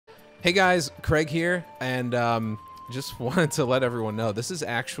Hey guys, Craig here, and just wanted to let everyone know this is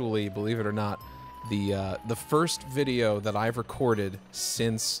actually, believe it or not, the first video that I've recorded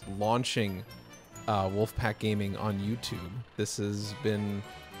since launching Wolfepack Gaming on YouTube. This has been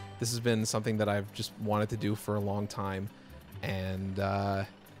something that I've just wanted to do for a long time, and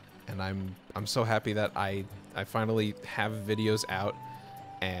I'm so happy that I finally have videos out,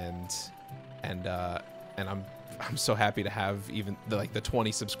 and I'm so happy to have even the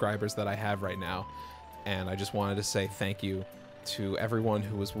 20 subscribers that I have right now, and I just wanted to say thank you to everyone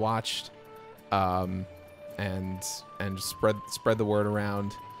who has watched, and spread the word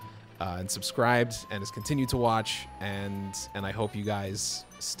around, and subscribed and has continued to watch, and I hope you guys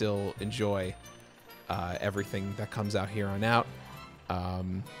still enjoy everything that comes out here on out,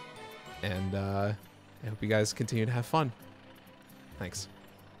 and I hope you guys continue to have fun. Thanks.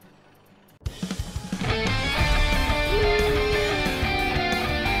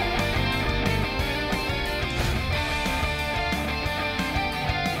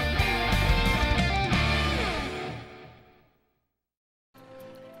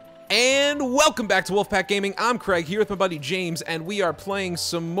 And welcome back to Wolfepack Gaming. I'm Craig here with my buddy James, and we are playing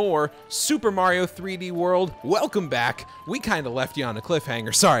some more Super Mario 3D World. Welcome back. We kind of left you on a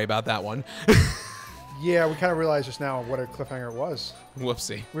cliffhanger. Sorry about that one. Yeah, we kind of realized just now what a cliffhanger it was.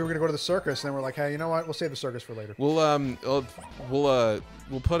 Whoopsie. We were gonna go to the circus, and then we're like, hey, you know what? We'll save the circus for later. We'll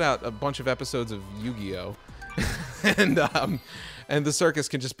put out a bunch of episodes of Yu-Gi-Oh, and the circus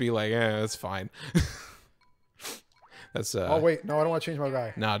can just be like, that's fine. That's oh wait, no, I don't want to change my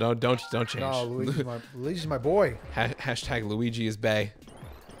guy. No, don't change. No, Luigi's my boy. Hashtag Luigi is bae.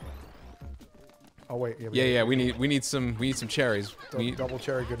 Oh wait, yeah. We need some cherries. Double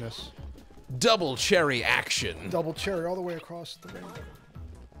cherry goodness. Double cherry action. Double cherry all the way across the rainbow.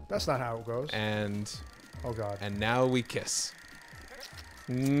 That's not how it goes. And oh god. And now we kiss.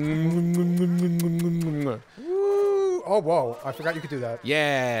 Woo. Oh whoa! I forgot you could do that.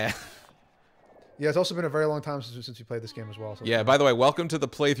 Yeah. Yeah, it's also been a very long time since you played this game as well. So yeah, by the way, welcome to the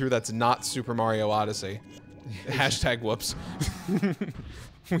playthrough that's not Super Mario Odyssey. Hashtag whoops.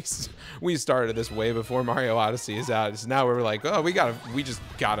 we started this way before Mario Odyssey is out. So now we're like, oh, we just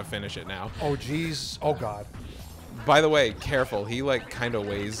gotta finish it now. Oh jeez. Oh god. By the way, careful. He like kind of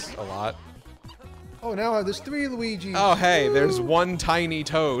weighs a lot. Oh, now there's 3 Luigis. Oh hey, there's one tiny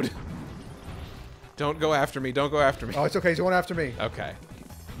toad. Don't go after me. Don't go after me. Oh, it's okay. He's going after me. Okay.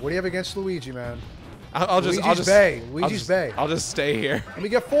 What do you have against Luigi, man? Luigi's bae. I'll just stay here. Let me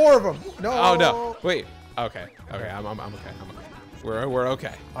get 4 of them. No. Oh no. Wait. Okay. Okay. I'm okay. We're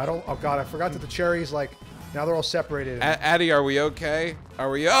okay. Oh god, I forgot that the cherries, like, now they're all separated. Addy, are we okay?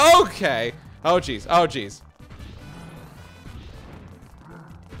 Are we okay? Oh jeez. Oh jeez.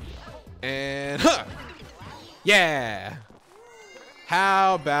 And huh. Yeah.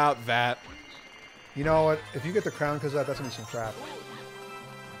 How about that? You know what? If you get the crown because of that, that's gonna be some crap.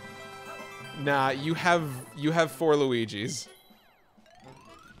 Nah, you have 4 Luigis.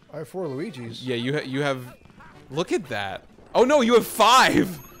 I have 4 Luigis. Yeah, you have. Look at that. Oh no, you have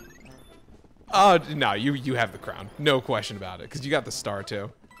 5. Oh no, you have the crown. No question about it, because you got the star too.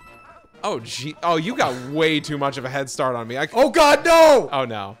 Oh gee. Oh, you got way too much of a head start on me. Oh god, no! Oh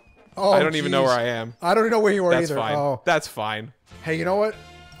no. Oh, I don't even know where I am. I don't even know where you are That's either. Fine. Oh. That's fine. Hey, you know what?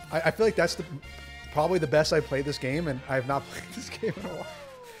 I feel like that's probably the best I've played this game, and I have not played this game in a while.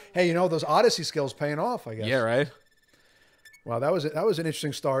 Hey, you know, those Odyssey skills paying off, I guess. Yeah, right? Wow, that was an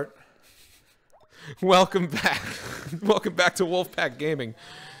interesting start. Welcome back. Welcome back to Wolfepack Gaming.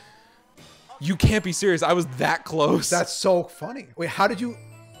 You can't be serious. I was that close. That's so funny. Wait, how did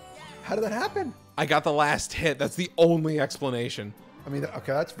that happen? I got the last hit. That's the only explanation. I mean,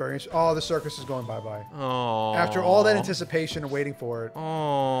 okay, that's very interesting. Oh, the circus is going bye-bye. Oh. After all that anticipation and waiting for it.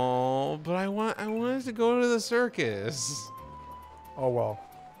 Oh, but I wanted to go to the circus. Oh, well.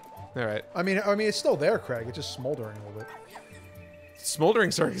 All right. I mean, it's still there, Craig. It's just smoldering a little bit.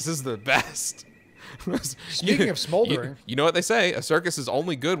 Smoldering circus is the best. Speaking of smoldering. You know what they say? A circus is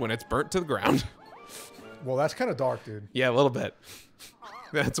only good when it's burnt to the ground. Well, that's kind of dark, dude. Yeah, a little bit.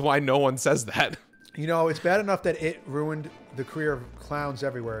 That's why no one says that. You know, it's bad enough that it ruined the career of clowns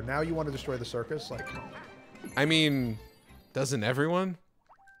everywhere. Now you want to destroy the circus? Like, I mean, doesn't everyone?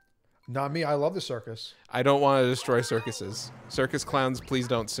 Not me. I love the circus. I don't want to destroy circuses. Circus clowns, please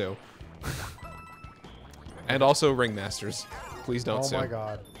don't sue. And also ringmasters, please don't sue. Oh my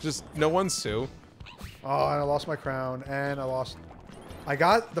god. Just no one sue. Oh, and I lost my crown, and I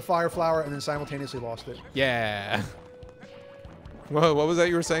got the fire flower, and then simultaneously lost it. Yeah. What was that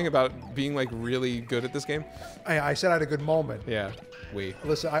you were saying about being like really good at this game? I said I had a good moment. Yeah,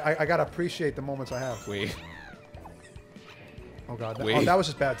 Listen, I gotta appreciate the moments I have. Oh god, Wait. that was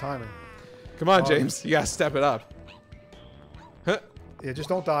just bad timing. Come on, James. You gotta step it up. Huh. Yeah, just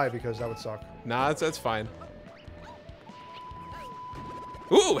don't die because that would suck. Nah, that's fine.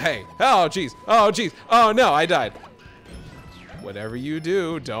 Ooh, hey. Oh, jeez. Oh, jeez. Oh, no, I died. Whatever you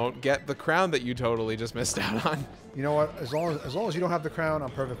do, don't get the crown that you totally just missed out on. You know what? As long as you don't have the crown,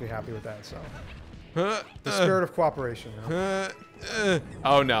 I'm perfectly happy with that. So, the spirit of cooperation. You know?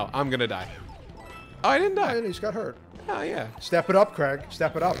 Oh no, I'm gonna die. Oh, I didn't die. Oh, you just got hurt. Oh yeah. Step it up, Craig.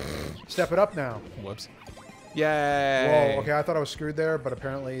 Step it up. Step it up now. Whoops. Yay. Whoa. Okay, I thought I was screwed there, but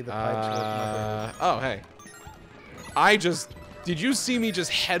apparently the pipes worked. Oh hey. I just. Did you see me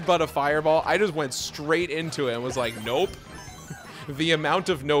just headbutt a fireball? I just went straight into it and was like, nope. The amount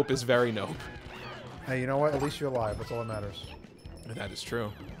of nope is very nope. Hey, you know what? At least you're alive. That's all that matters. That is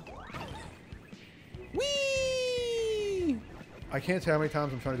true. Whee! I can't tell how many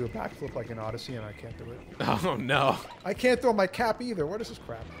times I'm trying to do a backflip like in Odyssey and I can't do it. Oh no. I can't throw my cap either. What is this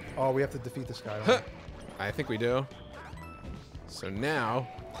crap? Oh, we have to defeat this guy. Huh? I think we do. So now.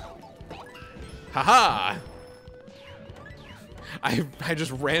 Haha! I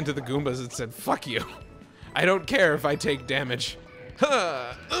just ran to the Goombas and said, fuck you. I don't care if I take damage.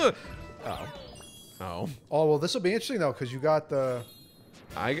 Oh. Oh. Oh, well, this will be interesting, though, because you got the...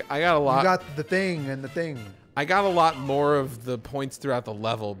 I got a lot... You got the thing and the thing. I got a lot more of the points throughout the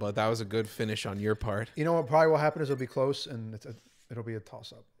level, but that was a good finish on your part. You know what probably will happen is it'll be close, and it'll be a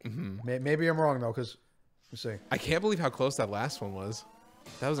toss-up. Maybe I'm wrong, though, because... Let's see. I can't believe how close that last one was.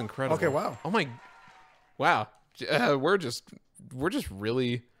 That was incredible. Okay, wow. Oh, my... Wow. We're just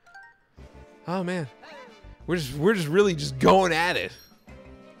really... Oh, man. We're just really just going at it.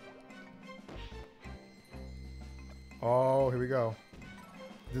 Oh, here we go.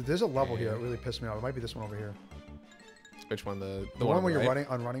 There's a level here that really pissed me off. It might be this one over here. Which one? The one where you're running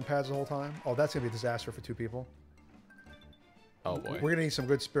on running pads the whole time? Oh, that's going to be a disaster for 2 people. Oh, boy. We're going to need some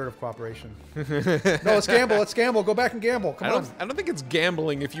good spirit of cooperation. No, let's gamble. Let's gamble. Go back and gamble. Come on. I don't think it's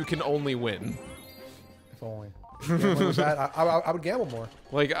gambling if you can only win. If only. Gambling was that, I would gamble more.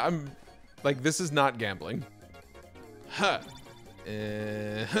 Like, this is not gambling. Huh.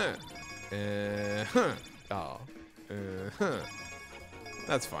 Huh. Huh. Oh. Huh.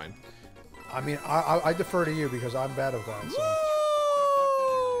 That's fine. I mean, I defer to you because I'm bad at that. So.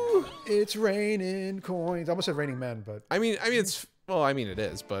 Woo! It's raining coins. I almost said raining men, but I mean, it's well, I mean, it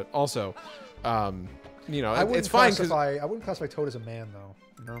is, but also, you know, it's fine. fine. I wouldn't classify Toad as a man, though.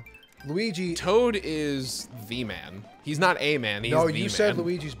 You know, Luigi. Toad is the man. He's not a man. He's no, the you man. said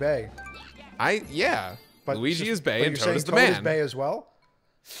Luigi's Bay. Yeah. But Luigi is Bay but and you're Toad is the Toad man. Is Bay as well.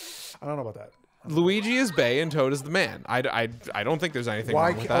 I don't know about that. Luigi is Bay and Toad is the man. I don't think there's anything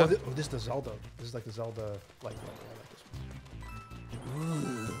wrong with that. Oh, this is the Zelda. This is like the Zelda like this one.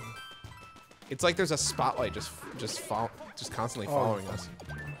 Ooh. It's like there's a spotlight just constantly following us.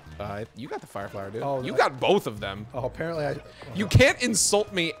 You got the fire flower, dude. Oh, you got both of them. Oh, apparently You can't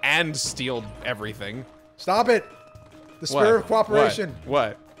insult me and steal everything. Stop it! The spirit of cooperation.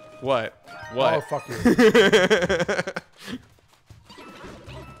 What? Oh, fuck you.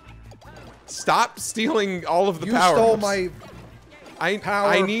 Stop stealing all of the You power. stole my power.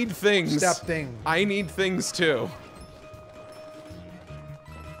 I need things. Step thing. I need things too.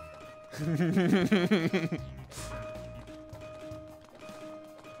 No,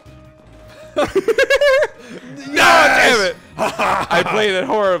 damn it! I played it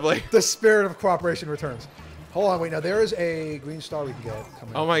horribly. The spirit of cooperation returns. Hold on, wait. Now there is a green star we can get.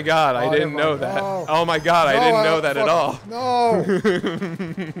 Oh my god, I didn't know that. No. Oh my god, I didn't know that at all. No.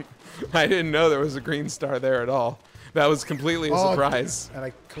 I didn't know there was a green star there at all. That was completely a surprise. And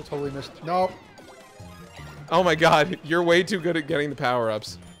I totally missed. No. Oh my god, you're way too good at getting the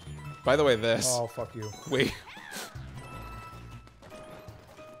power-ups. By the way, this. Oh, fuck you. Wait.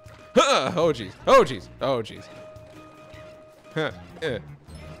 Oh jeez. Oh jeez. Oh jeez. Huh.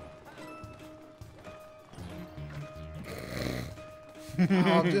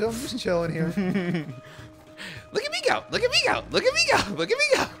 I'm just chilling here. Look at me go! Look at me go! Look at me go! Look at me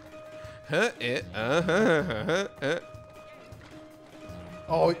go!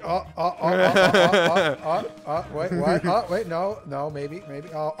 Wait, what? Wait, no, maybe.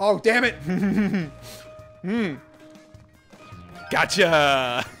 Oh, damn it!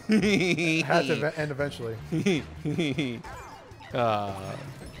 Gotcha! Had to end eventually.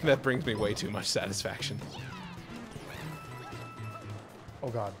 That brings me way too much satisfaction. Oh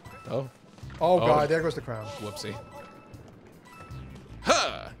god. Oh. Oh god, there goes the crown. Whoopsie.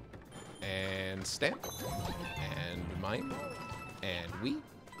 Huh! And stamp. And mine. And we.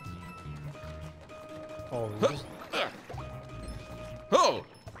 Oh. Oh!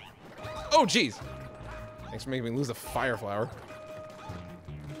 Oh, jeez! Thanks for making me lose a fire flower.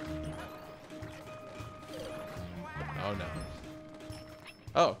 Oh, no.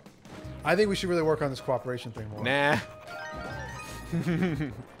 Oh. I think we should really work on this cooperation thing more. Nah.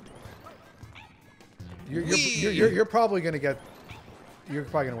 You're probably gonna get. You're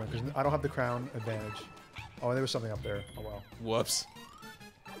probably gonna win because I don't have the crown advantage. Oh, and there was something up there. Oh well. Whoops.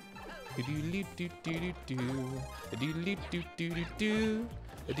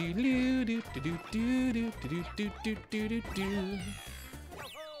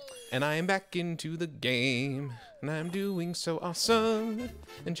 And I am back into the game, and I'm doing so awesome.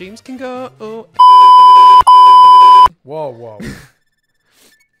 And James can go. Whoa, whoa.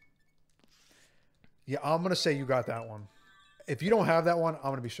 Yeah, I'm gonna say you got that one. If you don't have that one,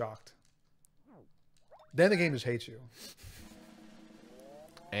 I'm gonna be shocked. Then the game just hates you.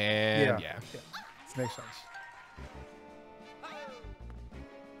 And yeah. Makes sense.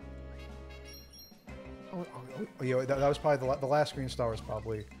 Oh, yeah, that was probably the last green star was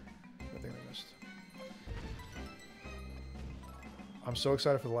probably the thing we missed. I'm so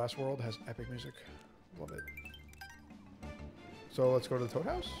excited for the last world. It has epic music. Love it. So let's go to the Toad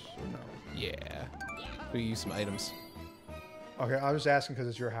House? Or no? Yeah. We use some items. Okay, I was asking because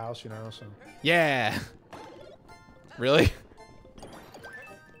it's your house, you know, so... Yeah! Really?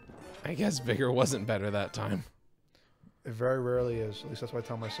 I guess bigger wasn't better that time. It very rarely is. At least that's what I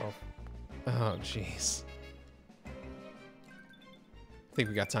tell myself. Oh, jeez. I think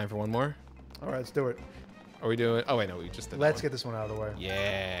we got time for one more. Alright, let's do it. Are we doing... Oh, wait, no, we just did Let's get this one out of the way.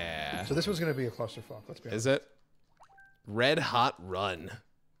 Yeah. So this one's going to be a clusterfuck. Let's be honest. Is it? Red Hot Run.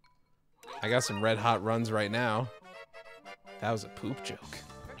 I got some Red Hot Runs right now. That was a poop joke.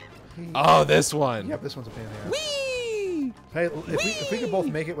 Oh, this one. Yep, this one's a pain in the ass. Whee! Hey, if we could both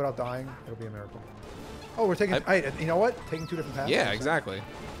make it without dying, it'll be a miracle. Oh, we're taking... Hey, you know what? Taking two different paths. Yeah, exactly.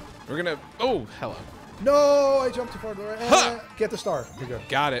 We're gonna... Oh, hello. No, I jumped too far to the right. Get the star. You're good.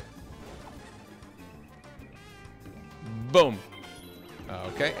 Got it. Boom.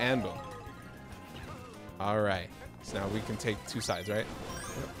 Okay, and boom. All right. So now we can take two sides, right?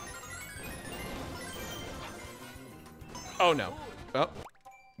 Yep. Oh, no.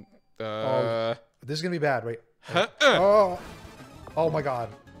 Oh, this is going to be bad. Wait. Oh. Oh, my God.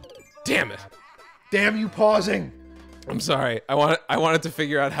 Damn it. Damn you pausing. I'm sorry. I wanted to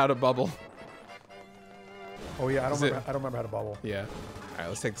figure out how to bubble. Oh, yeah. I don't remember how to bubble. Yeah. All right,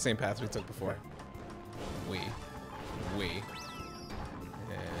 let's take the same path we took before. Okay.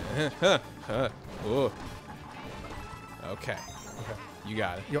 Ooh. Okay. Okay. You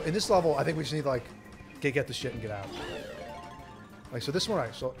got it. You know, in this level, I think we just need to, like, get the shit and get out. Like, so this one,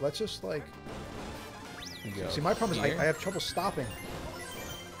 right? So let's just, like... See, my problem is I have trouble stopping.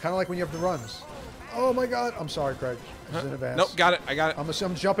 Kind of like when you have the runs. Oh, my God. I'm sorry, Craig. I just in advance. Nope, got it. I got it.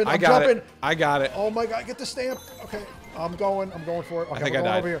 I'm jumping. I got it. I got it. Oh, my God. Get the stamp. Okay. I'm going for it. Okay, I think we're I going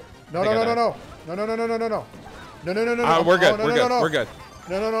died. over here. No. We're good. We're good. We're good.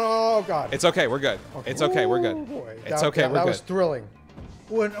 No. Oh, God. It's okay. We're good. Okay. It's okay. We're good. Boy. It's okay. We're good. That was thrilling.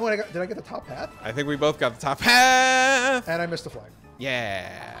 Did I get the top path? I think we both got the top half. And I missed the flag.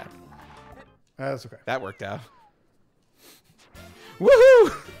 Yeah. That's okay. That worked out.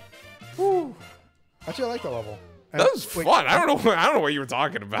 Woohoo! Woo. Actually, I like that level. And that was fun. I don't know what you were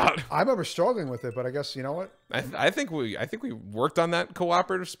talking about. I remember struggling with it, but I guess you know what? I think we worked on that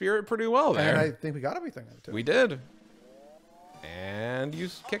cooperative spirit pretty well there. And I think we got everything too. We did. And you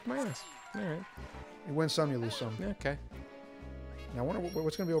kicked my ass. All right. You win some, you lose some. Yeah, okay. Now I wonder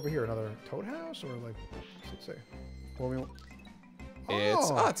what's going to be over here. Another Toad House, or like, let's see. Well,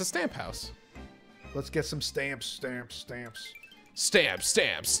 It's a stamp house. Let's get some stamps. Stamps.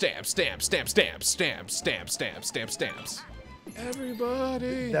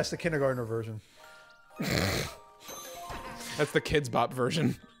 Everybody. That's the kindergartner version. That's the Kids Bop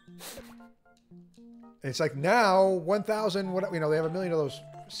version. It's like now 1,000. What, you know, they have 1 million of those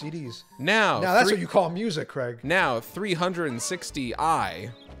CDs. Now that's what you call music, Craig. Now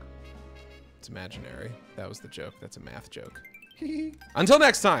 360i. It's imaginary. That was the joke. That's a math joke. Until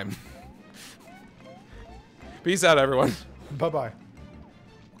next time. Peace out, everyone. Bye-bye.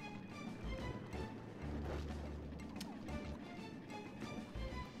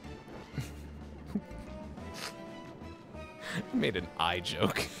 I made an eye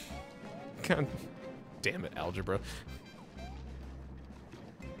joke. God damn it, algebra.